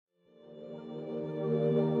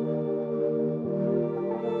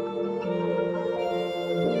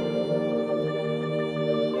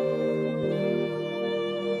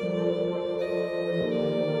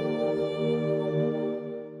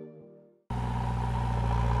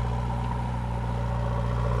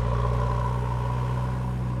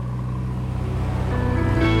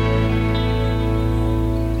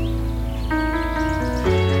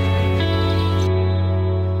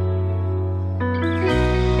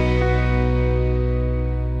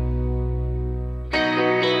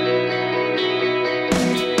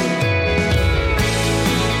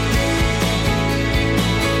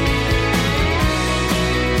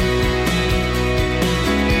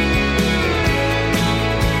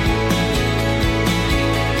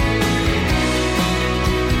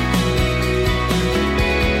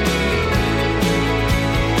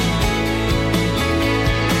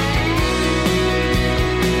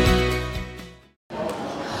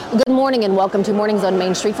Good morning and welcome to Mornings on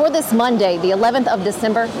Main Street for this Monday, the 11th of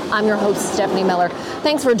December. I'm your host, Stephanie Miller.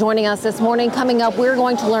 Thanks for joining us this morning. Coming up, we're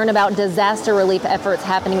going to learn about disaster relief efforts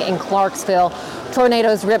happening in Clarksville.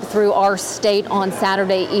 Tornadoes ripped through our state on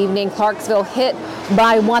Saturday evening. Clarksville hit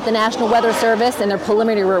by what the National Weather Service and their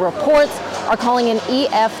preliminary reports are calling an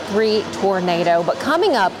EF3 tornado. But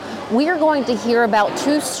coming up, we are going to hear about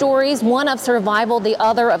two stories, one of survival, the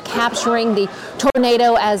other of capturing the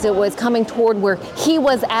tornado as it was coming toward where he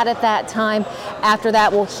was at that time. After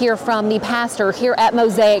that, we'll hear from the pastor here at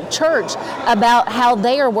Mosaic Church about how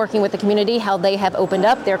they are working with the community, how they have opened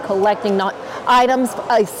up. They're collecting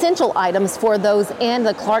essential items for those in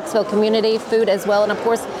the Clarksville community, food as well, and of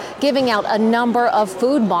course, giving out a number of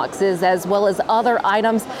food boxes as well as other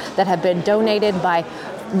items that have been donated by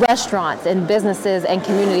restaurants and businesses and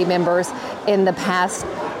community members in the past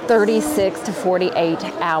 36 to 48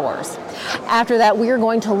 hours. After that, we are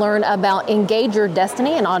going to learn about Engage Your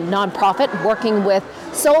Destiny, a nonprofit working with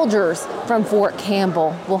soldiers from Fort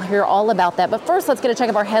Campbell. We'll hear all about that. But first, let's get a check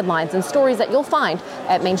of our headlines and stories that you'll find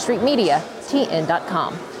at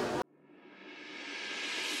MainStreetMediaTN.com.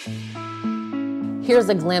 Here's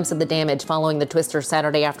a glimpse of the damage following the twister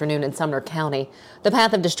Saturday afternoon in Sumner County. The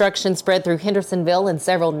path of destruction spread through Hendersonville and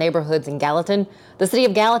several neighborhoods in Gallatin. The city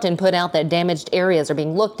of Gallatin put out that damaged areas are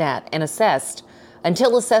being looked at and assessed.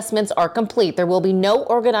 Until assessments are complete, there will be no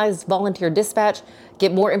organized volunteer dispatch.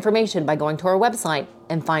 Get more information by going to our website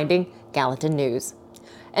and finding Gallatin News.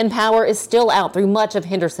 And power is still out through much of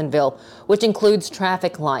Hendersonville, which includes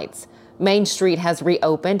traffic lights. Main Street has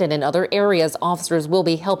reopened, and in other areas, officers will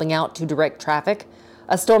be helping out to direct traffic.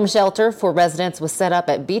 A storm shelter for residents was set up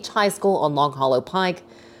at Beach High School on Long Hollow Pike.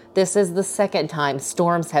 This is the second time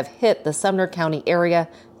storms have hit the Sumner County area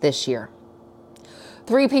this year.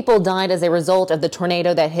 3 people died as a result of the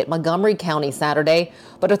tornado that hit Montgomery County Saturday,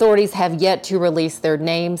 but authorities have yet to release their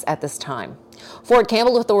names at this time. Fort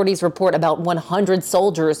Campbell authorities report about 100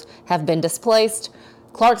 soldiers have been displaced.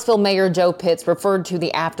 Clarksville Mayor Joe Pitts referred to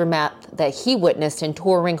the aftermath that he witnessed in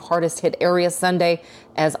touring hardest hit areas Sunday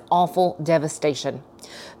as awful devastation.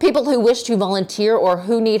 People who wish to volunteer or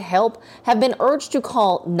who need help have been urged to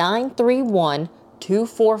call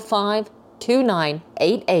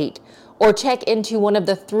 931-245-2988 or check into one of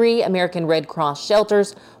the 3 American Red Cross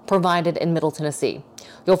shelters provided in Middle Tennessee.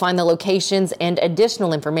 You'll find the locations and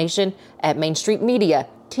additional information at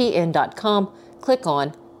MainStreetMediaTN.com. Click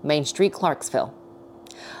on Main Street Clarksville.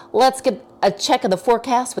 Let's get a check of the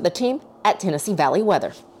forecast with the team at Tennessee Valley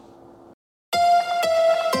Weather.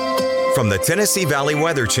 From the Tennessee Valley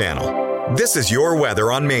Weather Channel, this is your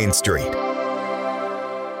weather on Main Street.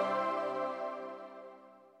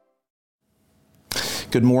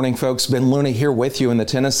 Good morning, folks. Ben Looney here with you in the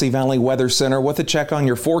Tennessee Valley Weather Center with a check on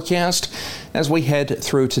your forecast as we head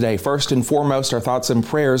through today. First and foremost, our thoughts and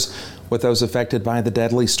prayers with those affected by the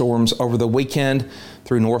deadly storms over the weekend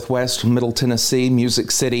through northwest Middle Tennessee,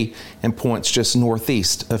 Music City, and points just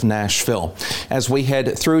northeast of Nashville. As we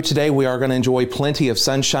head through today, we are going to enjoy plenty of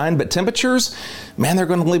sunshine, but temperatures, man, they're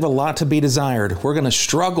going to leave a lot to be desired. We're going to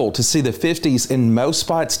struggle to see the 50s in most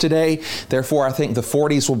spots today. Therefore, I think the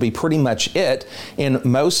 40s will be pretty much it in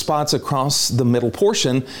most spots across the middle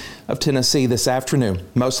portion of Tennessee this afternoon.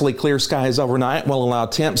 Mostly clear skies overnight will allow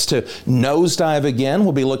temps to nosedive again.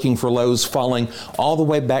 We'll be looking for lows falling all the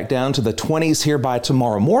way back down to the 20s here by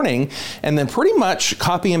tomorrow morning, and then pretty much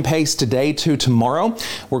copy and paste today to tomorrow.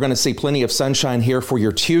 We're going to see plenty of sunshine here for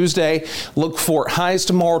your Tuesday. Look for highs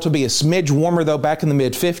tomorrow to be a smidge warmer though, back in the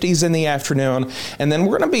mid 50s in the afternoon, and then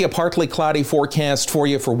we're going to be a partly cloudy forecast for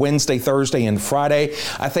you for Wednesday, Thursday, and Friday.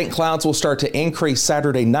 I think clouds will start to increase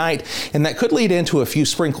Saturday night, and that could lead into a few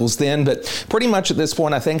sprinkles then, but pretty much at this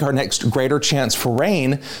point, I think our next greater chance for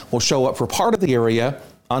rain will show up for part of the area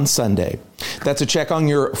on Sunday. That's a check on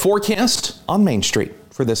your forecast on Main Street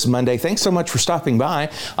for this Monday. Thanks so much for stopping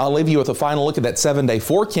by. I'll leave you with a final look at that 7-day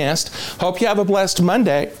forecast. Hope you have a blessed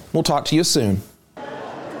Monday. We'll talk to you soon.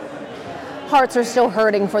 Hearts are still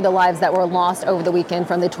hurting for the lives that were lost over the weekend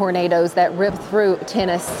from the tornadoes that ripped through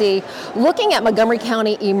Tennessee. Looking at Montgomery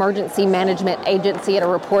County Emergency Management Agency at a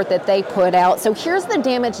report that they put out. So here's the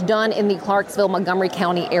damage done in the Clarksville, Montgomery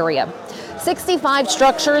County area. 65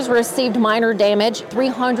 structures received minor damage,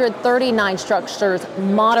 339 structures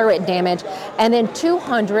moderate damage, and then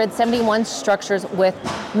 271 structures with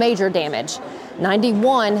major damage,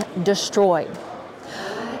 91 destroyed.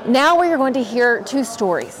 Now we are going to hear two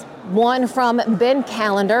stories. One from Ben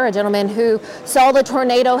Callender, a gentleman who saw the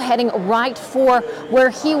tornado heading right for where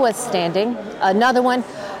he was standing. Another one,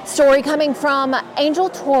 story coming from Angel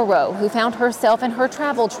Toro, who found herself in her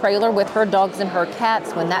travel trailer with her dogs and her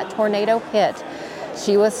cats when that tornado hit.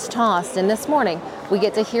 She was tossed, and this morning we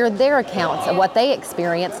get to hear their accounts of what they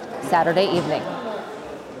experienced Saturday evening.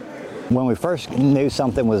 When we first knew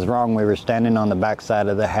something was wrong, we were standing on the back side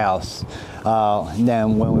of the house.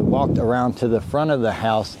 Then when we walked around to the front of the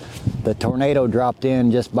house, the tornado dropped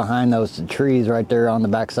in just behind those trees right there on the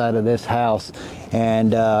back side of this house.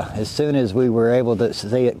 And as soon as we were able to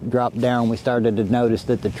see it drop down, we started to notice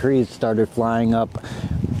that the trees started flying up,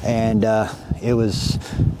 and it was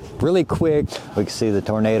really quick. We could see the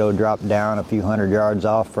tornado drop down a few hundred yards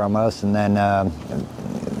off from us, and then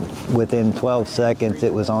within 12 seconds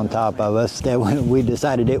it was on top of us. Then we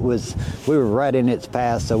decided we were right in its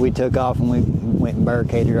path, so we took off and we went and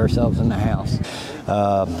barricaded ourselves in the house.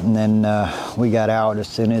 And then we got out as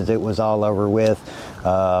soon as it was all over with,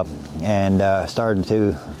 and started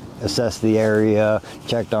to assess the area,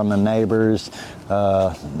 checked on the neighbors.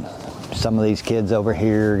 Some of these kids over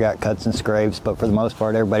here got cuts and scrapes, but for the most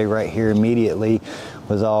part everybody right here immediately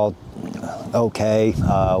was all okay.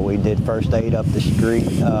 We did first aid up the street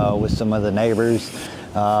with some of the neighbors.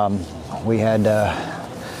 We had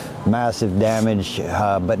massive damage,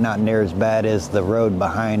 but not near as bad as the road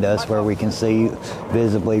behind us, where we can see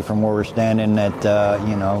visibly from where we're standing that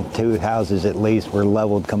 2 houses at least were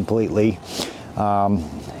leveled completely.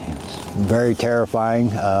 Very terrifying,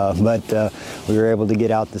 but we were able to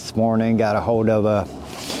get out this morning, got a hold of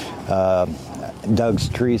Doug's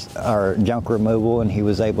junk removal, and he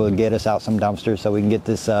was able to get us out some dumpsters so we can get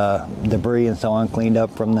this debris and so on cleaned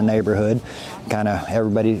up from the neighborhood. Kind of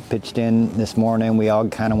everybody pitched in this morning. We all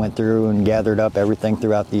kind of went through and gathered up everything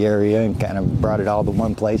throughout the area and kind of brought it all to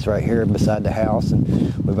one place right here beside the house,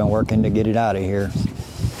 and we've been working to get it out of here.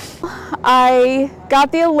 I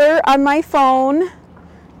got the alert on my phone,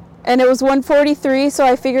 and it was 1:43, so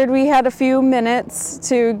I figured we had a few minutes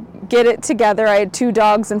to get it together. I had 2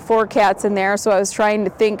 dogs and 4 cats in there, so I was trying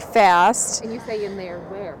to think fast. And you say in there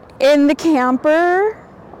where? In the camper,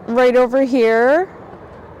 right over here.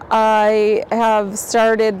 I have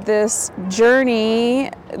started this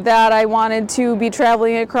journey that I wanted to be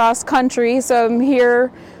traveling across country, so I'm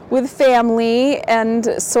here with family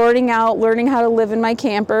and sorting out, learning how to live in my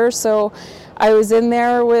camper. So I was in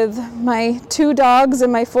there with my 2 dogs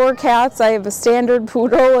and my 4 cats. I have a standard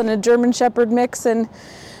poodle and a German Shepherd mix, and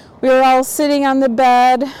we were all sitting on the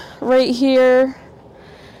bed right here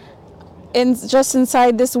just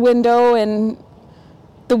inside this window, and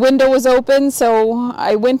the window was open, so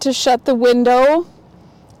I went to shut the window,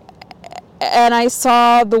 and I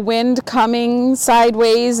saw the wind coming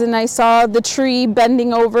sideways, and I saw the tree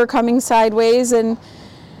bending over coming sideways, and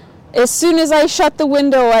as soon as I shut the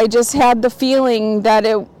window, I just had the feeling that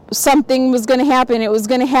something was going to happen. It was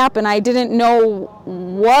going to happen. I didn't know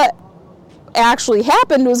what actually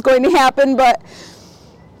happened was going to happen, but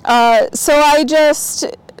so I just,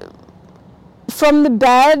 from the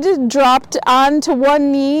bed, dropped onto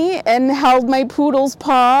one knee and held my poodle's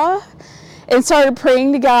paw and started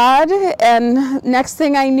praying to God. And next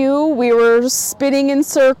thing I knew, we were spinning in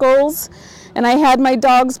circles, and I had my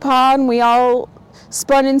dog's paw, and we all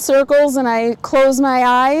spun in circles, and I closed my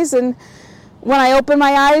eyes, and when I opened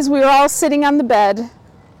my eyes, we were all sitting on the bed,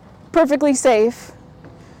 perfectly safe.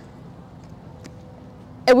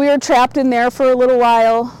 And we were trapped in there for a little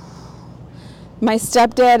while. My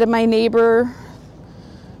stepdad and my neighbor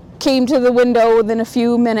came to the window within a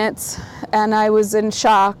few minutes, and I was in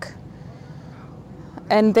shock.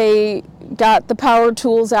 And they got the power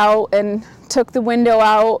tools out and took the window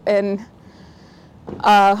out, and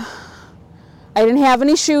I didn't have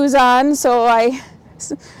any shoes on, so I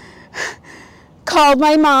called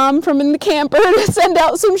my mom from in the camper to send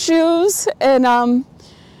out some shoes, and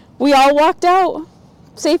we all walked out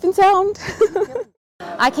safe and sound.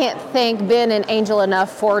 I can't thank Ben and Angel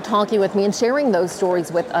enough for talking with me and sharing those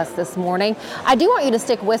stories with us this morning. I do want you to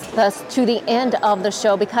stick with us to the end of the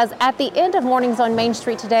show, because at the end of Mornings on Main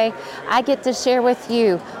Street today, I get to share with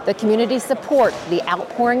you the community support, the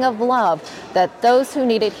outpouring of love that those who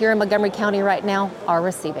need it here in Montgomery County right now are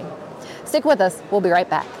receiving. Stick with us. We'll be right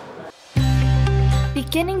back.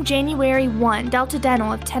 Beginning January 1, Delta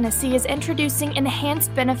Dental of Tennessee is introducing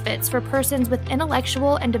enhanced benefits for persons with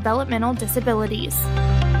intellectual and developmental disabilities.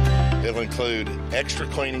 It'll include extra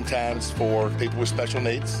cleaning times for people with special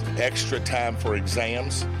needs, extra time for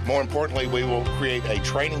exams. More importantly, we will create a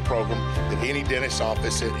training program that any dentist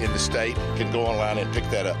office in the state can go online and pick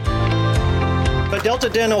that up. At Delta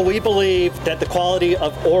Dental, we believe that the quality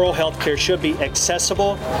of oral health care should be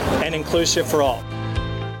accessible and inclusive for all.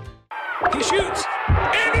 He shoots,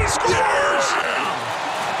 and he scores!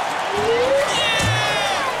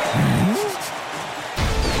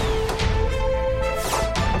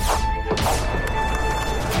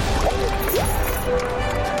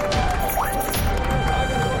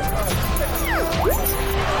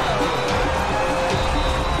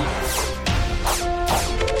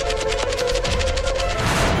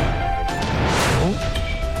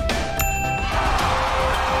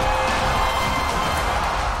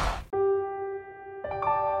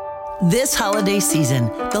 This holiday season,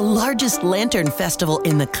 the largest lantern festival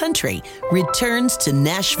in the country returns to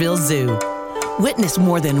Nashville Zoo. Witness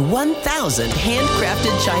more than 1,000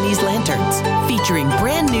 handcrafted Chinese lanterns featuring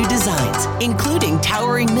brand new designs, including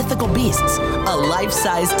towering mythical beasts, a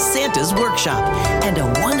life-sized Santa's workshop, and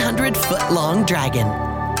a 100-foot-long dragon.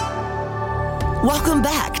 Welcome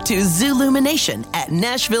back to Zoolumination at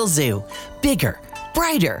Nashville Zoo. Bigger,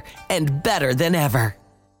 brighter, and better than ever.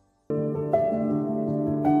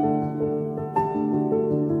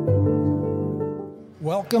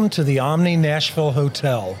 Welcome to the Omni Nashville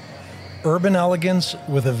Hotel. Urban elegance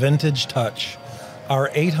with a vintage touch. Our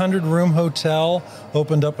 800-room hotel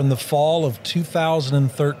opened up in the fall of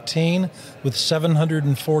 2013 with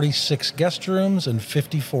 746 guest rooms and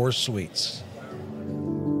 54 suites.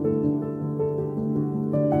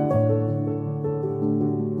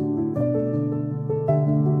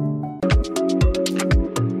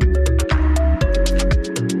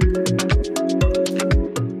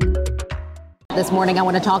 This morning, I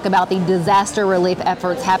want to talk about the disaster relief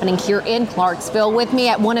efforts happening here in Clarksville. With me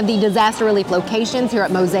at one of the disaster relief locations here at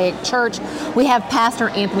Mosaic Church, we have Pastor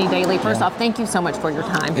Anthony Daley. First off, thank you so much for your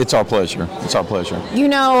time. It's our pleasure. It's our pleasure. You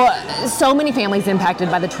know, so many families impacted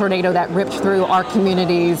by the tornado that ripped through our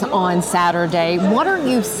communities on Saturday. What are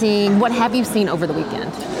you seeing? What have you seen over the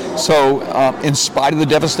weekend? So, in spite of the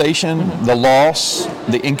devastation, the loss,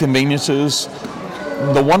 the inconveniences,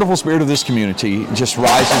 the wonderful spirit of this community just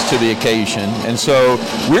rises to the occasion. And so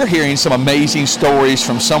we're hearing some amazing stories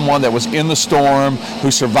from someone that was in the storm, who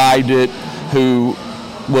survived it, who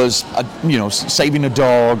was, saving a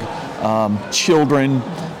dog, children,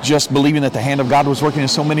 just believing that the hand of God was working in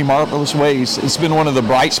so many marvelous ways. It's been one of the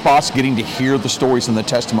bright spots getting to hear the stories and the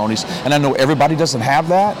testimonies. And I know everybody doesn't have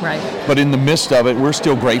that, right? But in the midst of it, we're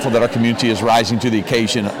still grateful that our community is rising to the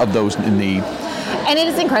occasion of those in need. And it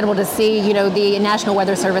is incredible to see, the National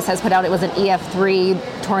Weather Service has put out, it was an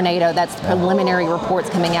EF3 tornado. That's preliminary reports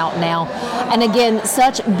coming out now. And again,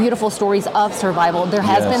 such beautiful stories of survival. There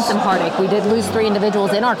has been some heartache. We did lose 3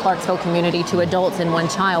 individuals in our Clarksville community, 2 adults and 1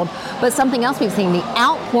 child. But something else we've seen, the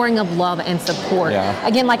outpouring of love and support. Yeah.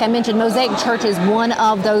 Again, like I mentioned, Mosaic Church is one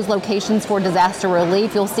of those locations for disaster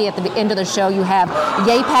relief. You'll see at the end of the show, you have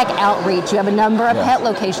YAPAC Outreach. You have a number of pet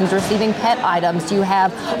locations receiving pet items. You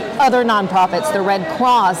have other nonprofits, the Red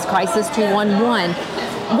Cross, Crisis 211.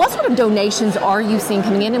 What sort of donations are you seeing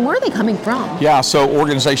coming in, and where are they coming from? Yeah, so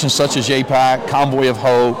organizations such as YAPAC, Convoy of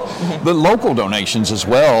Hope, the local donations as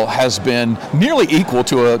well has been nearly equal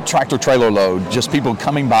to a tractor-trailer load, just people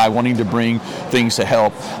coming by wanting to bring things to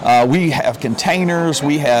help. We have containers,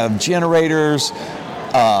 we have generators,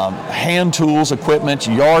 hand tools, equipment,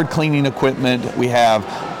 yard cleaning equipment. We have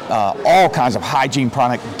all kinds of hygiene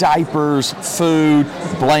product, diapers, food,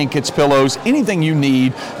 blankets, pillows, anything you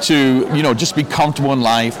need to, just be comfortable in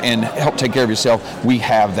life and help take care of yourself. We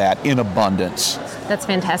have that in abundance. That's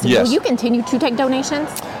fantastic. Yes. Will you continue to take donations?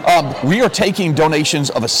 We are taking donations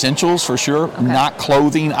of essentials for sure, not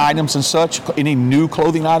clothing items and such. Any new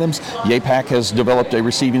clothing items, YAPAC has developed a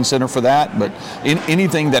receiving center for that, but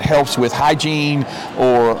anything that helps with hygiene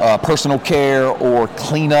or personal care or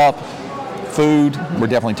cleanup, food, we're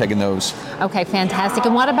definitely taking those. Okay, fantastic.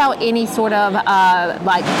 And what about any sort of I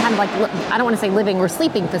don't want to say living or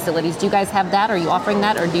sleeping facilities? Do you guys have that? Are you offering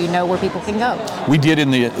that, or do you know where people can go? We did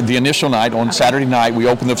in the initial night on Saturday night. We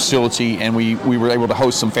opened the facility and we were able to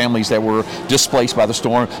host some families that were displaced by the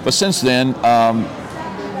storm. But since then,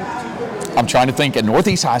 I'm trying to think, at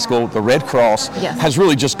Northeast High School, the Red Cross has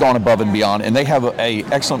really just gone above and beyond, and they have a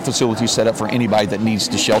excellent facility set up for anybody that needs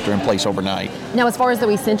to shelter in place overnight. Now, as far as the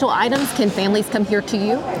essential items, can families come here to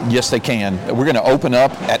you? Yes, they can. We're going to open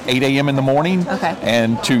up at 8 a.m. in the morning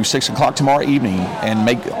and to 6 o'clock tomorrow evening and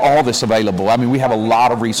make all this available. I mean, we have a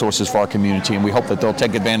lot of resources for our community, and we hope that they'll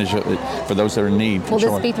take advantage of it for those that are in need. Will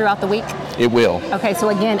this be throughout the week? It will. Okay, so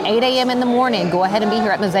again, 8 a.m. in the morning, go ahead and be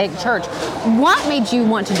here at Mosaic Church. What made you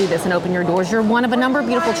want to do this and open your doors? You're one of a number of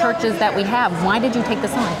beautiful churches that we have. Why did you take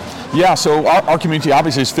this on? Yeah, so our community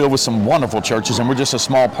obviously is filled with some wonderful churches, and we're just a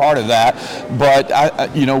small part of that. But,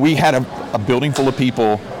 we had a building full of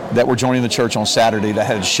people that were joining the church on Saturday that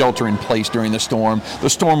had shelter in place during the storm. The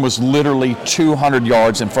storm was literally 200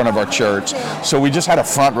 yards in front of our church. So we just had a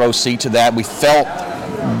front row seat to that. We felt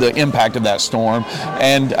the impact of that storm.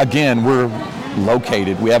 And again, we're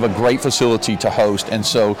located. We have a great facility to host, and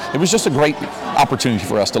so it was just a great opportunity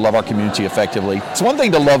for us to love our community effectively. It's one thing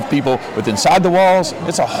to love people with inside the walls.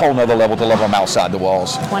 It's a whole nother level to love them outside the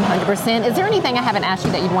walls. 100%. Is there anything I haven't asked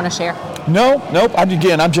you that you'd want to share? Nope.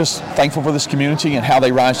 I'm just thankful for this community and how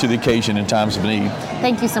they rise to the occasion in times of need.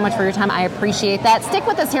 Thank you so much for your time. I appreciate that. Stick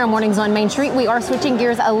with us here on Mornings on Main Street. We are switching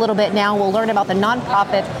gears a little bit now. We'll learn about the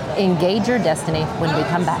nonprofit Engage Your Destiny when we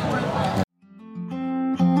come back.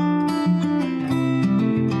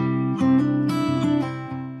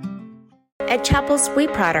 At Chapels, we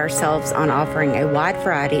pride ourselves on offering a wide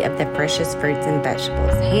variety of the freshest fruits and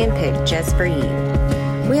vegetables, handpicked just for you.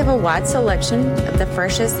 We have a wide selection of the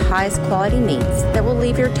freshest, highest quality meats that will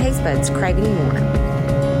leave your taste buds craving more.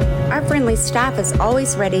 Our friendly staff is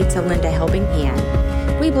always ready to lend a helping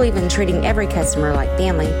hand. We believe in treating every customer like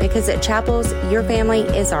family because at Chapels, your family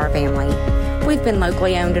is our family. We've been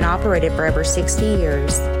locally owned and operated for over 60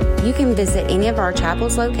 years. You can visit any of our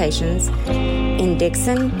Chapels locations in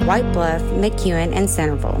Dixon, White Bluff, McEwen, and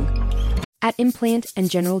Centerville. At Implant and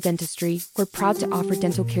General Dentistry, we're proud to offer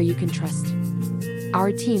dental care you can trust.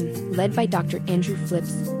 Our team, led by Dr. Andrew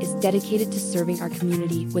Flips, is dedicated to serving our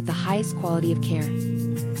community with the highest quality of care.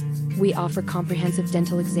 We offer comprehensive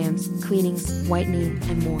dental exams, cleanings, whitening,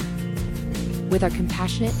 and more. With our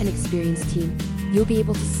compassionate and experienced team, you'll be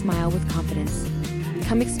able to smile with confidence.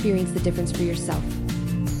 Come experience the difference for yourself.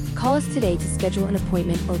 Call us today to schedule an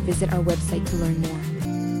appointment or visit our website to learn more.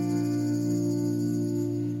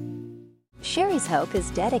 Sherry's Hope is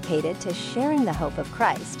dedicated to sharing the hope of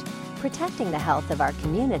Christ, protecting the health of our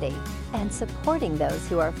community, and supporting those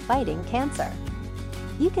who are fighting cancer.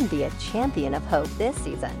 You can be a champion of hope this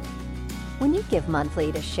season. When you give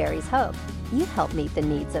monthly to Sherry's Hope, you help meet the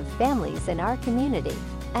needs of families in our community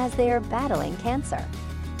as they are battling cancer.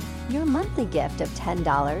 Your monthly gift of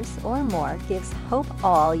 $10 or more gives hope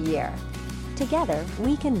all year. Together,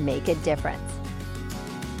 we can make a difference.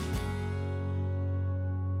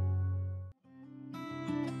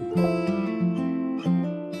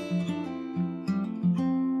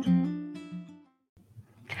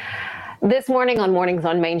 This morning on Mornings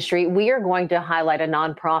on Main Street, we are going to highlight a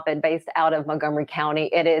nonprofit based out of Montgomery County.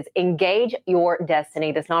 It is Engage Your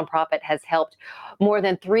Destiny. This nonprofit has helped more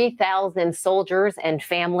than 3,000 soldiers and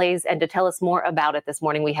families. And to tell us more about it this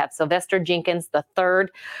morning, we have Sylvester Jenkins III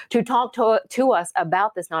to talk to us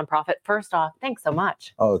about this nonprofit. First off, thanks so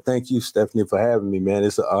much. Oh, thank you, Stephanie, for having me, man.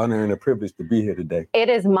 It's an honor and a privilege to be here today. It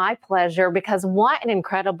is my pleasure because what an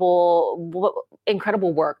incredible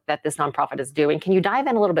work that this nonprofit is doing. Can you dive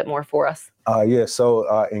in a little bit more for us?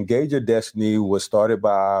 So Engage Your Destiny was started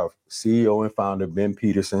by our CEO and founder, Ben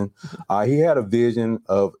Peterson. He had a vision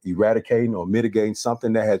of eradicating or mitigating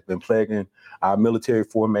something that has been plaguing our military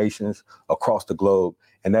formations across the globe,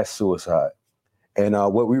 and that's suicide. And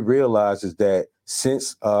what we realized is that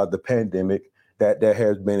since the pandemic, that there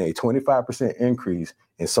has been a 25% increase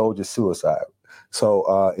in soldier suicide.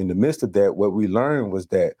 So in the midst of that, what we learned was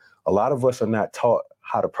that a lot of us are not taught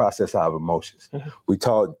how to process our emotions. We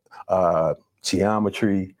taught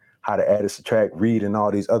geometry, how to add and subtract, read, and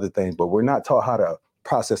all these other things, but we're not taught how to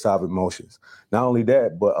process our emotions. Not only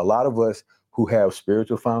that, but a lot of us who have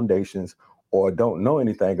spiritual foundations or don't know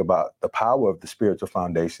anything about the power of the spiritual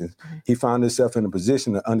foundations, he found himself in a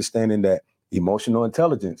position of understanding that emotional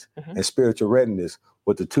intelligence and spiritual readiness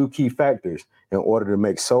were the two key factors in order to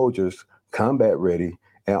make soldiers combat ready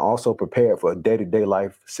and also prepared for day-to-day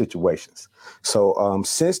life situations. So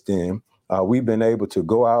since then, we've been able to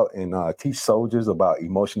go out and teach soldiers about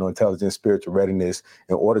emotional intelligence, spiritual readiness,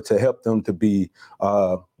 in order to help them to be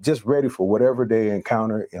just ready for whatever they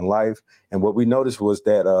encounter in life. And what we noticed was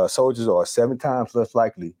that soldiers are 7 times less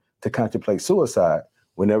likely to contemplate suicide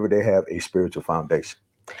whenever they have a spiritual foundation.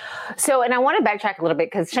 So, and I want to backtrack a little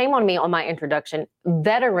bit because shame on me on my introduction,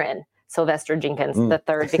 veteran Sylvester Jenkins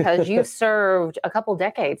III, because you served a couple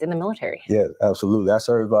decades in the military. Yeah, absolutely. I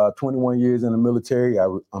served 21 years in the military.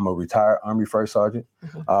 I'm a retired Army First Sergeant,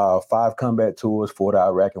 5 combat tours, 4 to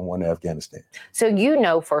Iraq and 1 to Afghanistan. So you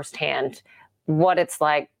know firsthand what it's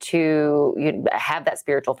like to have that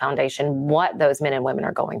spiritual foundation, what those men and women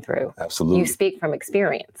are going through. Absolutely. You speak from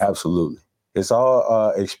experience. Absolutely. It's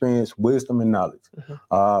all experience, wisdom, and knowledge.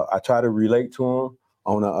 I try to relate to them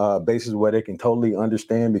on a basis where they can totally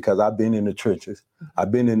understand, because I've been in the trenches.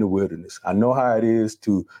 I've been in the wilderness. I know how it is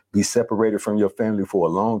to be separated from your family for a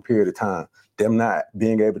long period of time, them not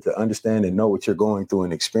being able to understand and know what you're going through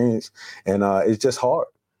and experience. And it's just hard.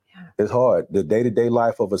 Yeah. It's hard. The day-to-day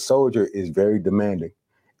life of a soldier is very demanding.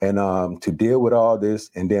 And to deal with all this,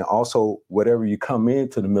 and then also whatever you come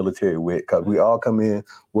into the military with, because we all come in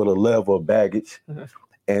with a level of baggage.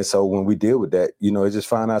 And so when we deal with that, it just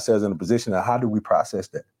find ourselves in a position of how do we process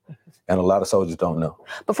that? And a lot of soldiers don't know.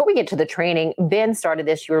 Before we get to the training, Ben started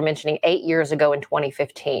this, you were mentioning, 8 years ago in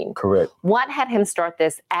 2015. Correct. What had him start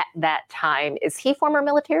this at that time? Is he former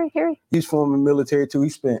military, Harry? He's former military too. He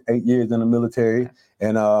spent 8 years in the military. Okay.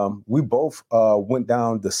 And we both went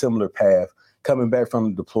down the similar path, coming back from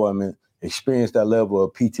the deployment, experienced that level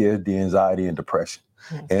of PTSD, anxiety, and depression.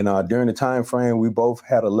 Mm-hmm. And during the time frame, we both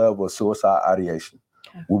had a level of suicide ideation.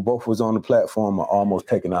 Okay. We both was on the platform of almost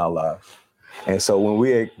taking our lives. And so when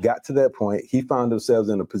we got to that point, he found himself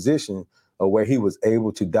in a position where he was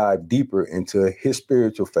able to dive deeper into his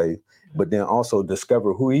spiritual faith, but then also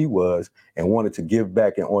discover who he was and wanted to give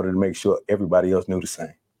back in order to make sure everybody else knew the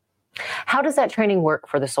same. How does that training work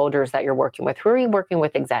for the soldiers that you're working with? Who are you working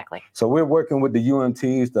with exactly? So we're working with the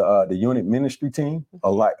UMTs, the unit ministry team,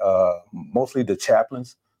 mostly the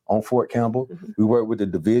chaplains on Fort Campbell. Mm-hmm. We work with the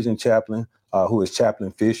division chaplain, who is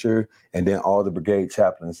Chaplain Fisher, and then all the brigade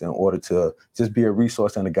chaplains in order to just be a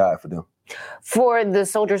resource and a guide for them. For the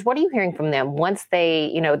soldiers, what are you hearing from them once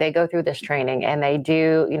they go through this training and they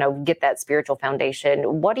do, get that spiritual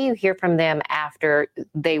foundation? What do you hear from them after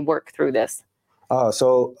they work through this?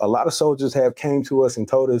 So a lot of soldiers have came to us and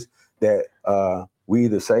told us that we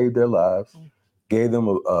either saved their lives, gave them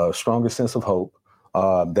a stronger sense of hope,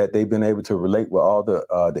 that they've been able to relate with all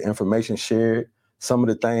the information shared. Some of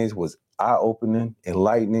the things was eye-opening,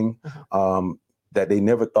 enlightening, that they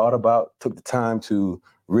never thought about, took the time to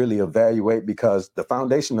really evaluate, because the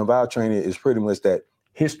foundation of our training is pretty much that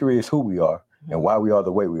history is who we are and why we are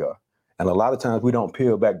the way we are. And a lot of times we don't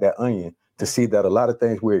peel back that onion to see that a lot of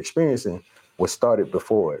things we're experiencing was started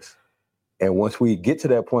before us. And once we get to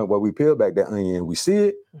that point where we peel back that onion and we see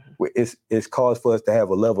it, it's cause for us to have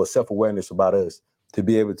a level of self-awareness about us to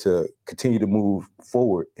be able to continue to move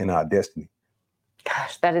forward in our destiny.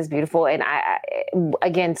 Gosh, that is beautiful. And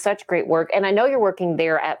again, such great work. And I know you're working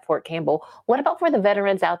there at Fort Campbell. What about for the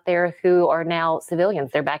veterans out there who are now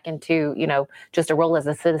civilians? They're back into, just a role as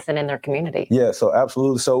a citizen in their community. Yeah, so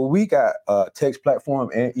absolutely. So we got a text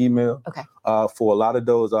platform and email for a lot of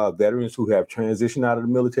those veterans who have transitioned out of the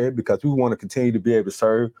military, because we want to continue to be able to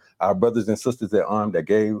serve our brothers and sisters at arms that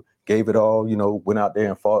gave it all, went out there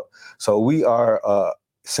and fought. So we are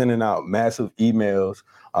sending out massive emails,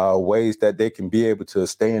 ways that they can be able to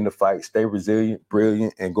stay in the fight, stay resilient,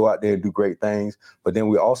 brilliant, and go out there and do great things. But then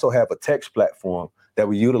we also have a text platform that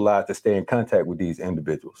we utilize to stay in contact with these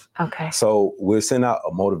individuals. Okay. So we'll send out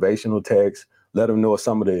a motivational text, let them know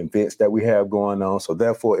some of the events that we have going on. So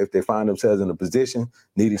therefore, if they find themselves in a position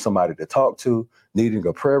needing somebody to talk to, needing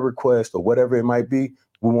a prayer request or whatever it might be,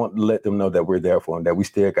 we want to let them know that we're there for them, that we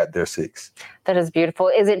still got their six. That is beautiful.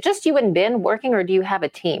 Is it just you and Ben working, or do you have a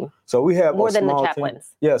team? So we have more than the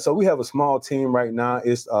chaplains. Team. Yeah, so we have a small team right now.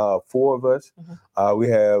 It's 4 of us. Mm-hmm. We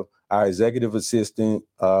have our executive assistant,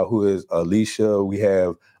 who is Alicia. We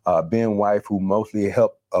have Ben's wife, who mostly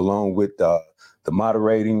help along with the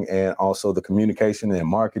moderating and also the communication and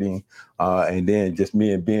marketing. And then just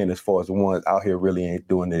me and Ben as far as the ones out here really ain't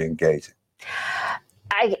doing it engaging.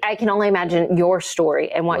 I can only imagine your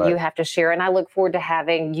story and what you have to share. And I look forward to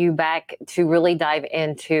having you back to really dive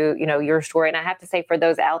into, your story. And I have to say, for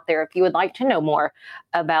those out there, if you would like to know more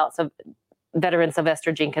about veteran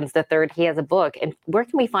Sylvester Jenkins III, he has a book. And where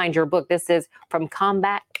can we find your book? This is From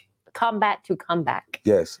Combat to Comeback.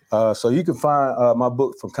 Yes. So you can find my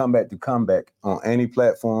book, From Combat to Comeback, on any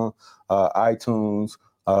platform, iTunes,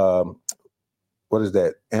 what is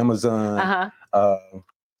that? Amazon,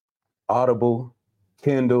 Audible,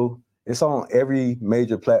 Kindle. It's on every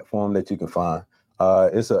major platform that you can find.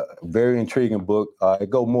 It's a very intriguing book. It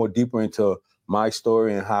goes more deeper into my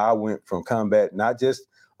story and how I went from combat, not just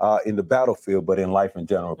in the battlefield, but in life in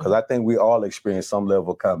general. Because I think we all experience some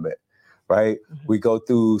level of combat, right? Mm-hmm. We go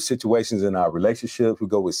through situations in our relationships. We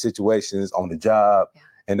go with situations on the job. Yeah.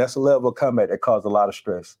 And that's a level of combat that causes a lot of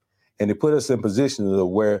stress. And it put us in positions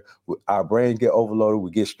where our brains get overloaded, we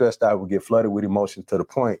get stressed out, we get flooded with emotions to the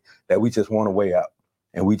point that we just want a way out.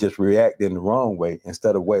 And we just react in the wrong way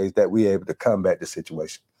instead of ways that we're able to combat the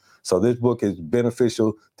situation. So this book is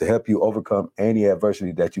beneficial to help you overcome any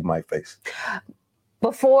adversity that you might face.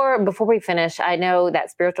 Before we finish, I know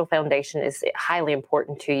that spiritual foundation is highly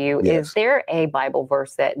important to you. Yes. Is there a Bible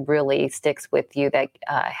verse that really sticks with you that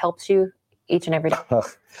helps you each and every day?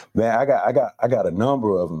 Man, I got a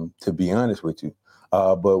number of them, to be honest with you.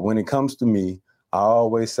 But when it comes to me, I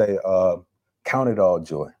always say, count it all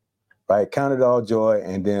joy. Right, count it all joy,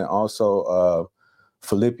 and then also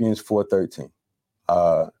Philippians 4:13.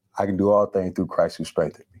 I can do all things through Christ who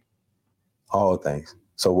strengthens me. All things.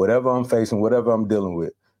 So whatever I'm facing, whatever I'm dealing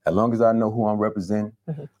with, as long as I know who I'm representing,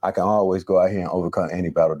 I can always go out here and overcome any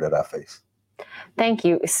battle that I face. Thank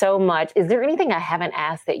you so much. Is there anything I haven't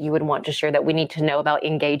asked that you would want to share that we need to know about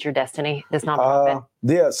Engage Your Destiny, this nonprofit?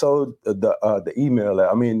 So the email,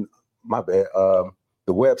 my bad,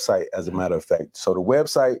 the website, as a matter of fact. So the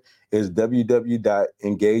website is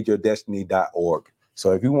www.engageyourdestiny.org.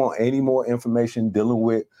 So if you want any more information dealing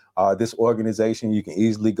with this organization, you can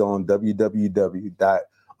easily go on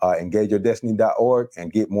www.engageyourdestiny.org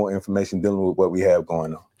and get more information dealing with what we have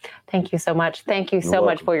going on. Thank you so much. Thank you so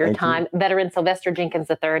much for your time. Veteran Sylvester Jenkins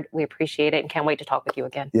III, we appreciate it and can't wait to talk with you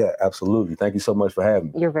again. Yeah, absolutely. Thank you so much for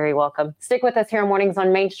having me. You're very welcome. Stick with us here on Mornings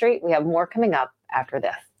on Main Street. We have more coming up after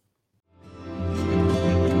this.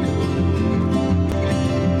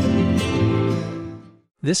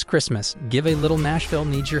 This Christmas, Give a Little Nashville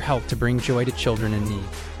needs your help to bring joy to children in need.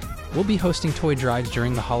 We'll be hosting toy drives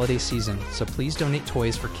during the holiday season, so please donate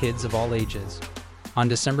toys for kids of all ages. On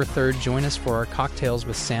December 3rd, join us for our Cocktails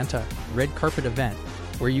with Santa red carpet event,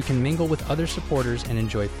 where you can mingle with other supporters and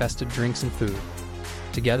enjoy festive drinks and food.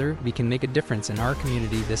 Together, we can make a difference in our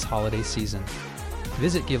community this holiday season.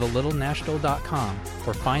 Visit givealittle.nashville.com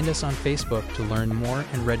or find us on Facebook to learn more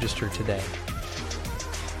and register today.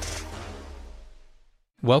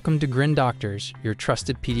 Welcome to Grin Doctors, your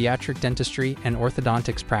trusted pediatric dentistry and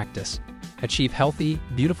orthodontics practice. Achieve healthy,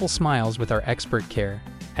 beautiful smiles with our expert care.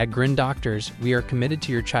 At Grin Doctors, we are committed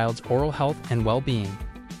to your child's oral health and well-being.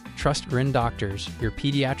 Trust Grin Doctors, your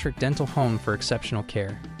pediatric dental home for exceptional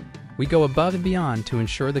care. We go above and beyond to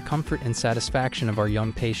ensure the comfort and satisfaction of our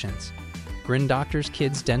young patients. Grin Doctors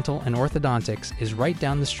Kids Dental and Orthodontics is right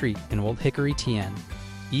down the street in Old Hickory, TN.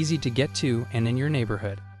 Easy to get to and in your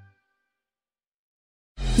neighborhood.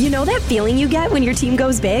 You know that feeling you get when your team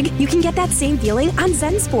goes big? You can get that same feeling on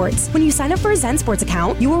Zen Sports. When you sign up for a Zen Sports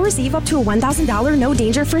account, you will receive up to a $1,000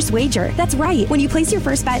 no-danger first wager. That's right. When you place your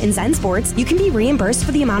first bet in Zen Sports, you can be reimbursed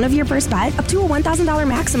for the amount of your first bet up to a $1,000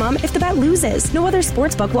 maximum if the bet loses. No other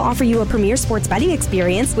sportsbook will offer you a premier sports betting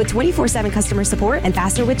experience with 24/7 customer support and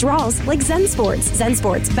faster withdrawals like Zen Sports. Zen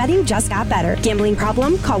Sports. Betting just got better. Gambling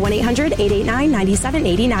problem? Call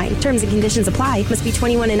 1-800-889-9789. Terms and conditions apply. Must be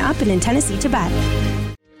 21 and up and in Tennessee to bet.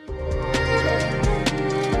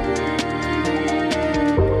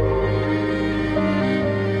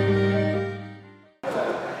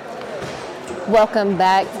 Welcome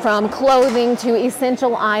back. From clothing to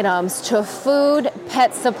essential items to food,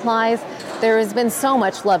 pet supplies, there has been so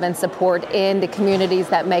much love and support in the communities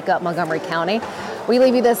that make up Montgomery County. We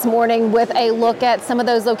leave you this morning with a look at some of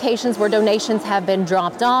those locations where donations have been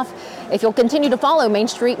dropped off. If you'll continue to follow Main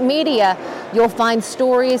Street Media, you'll find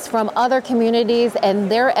stories from other communities and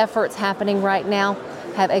their efforts happening right now.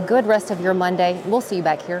 Have a good rest of your Monday. We'll see you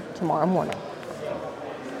back here tomorrow morning.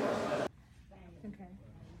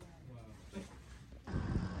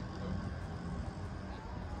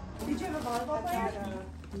 Did you have a volleyball player?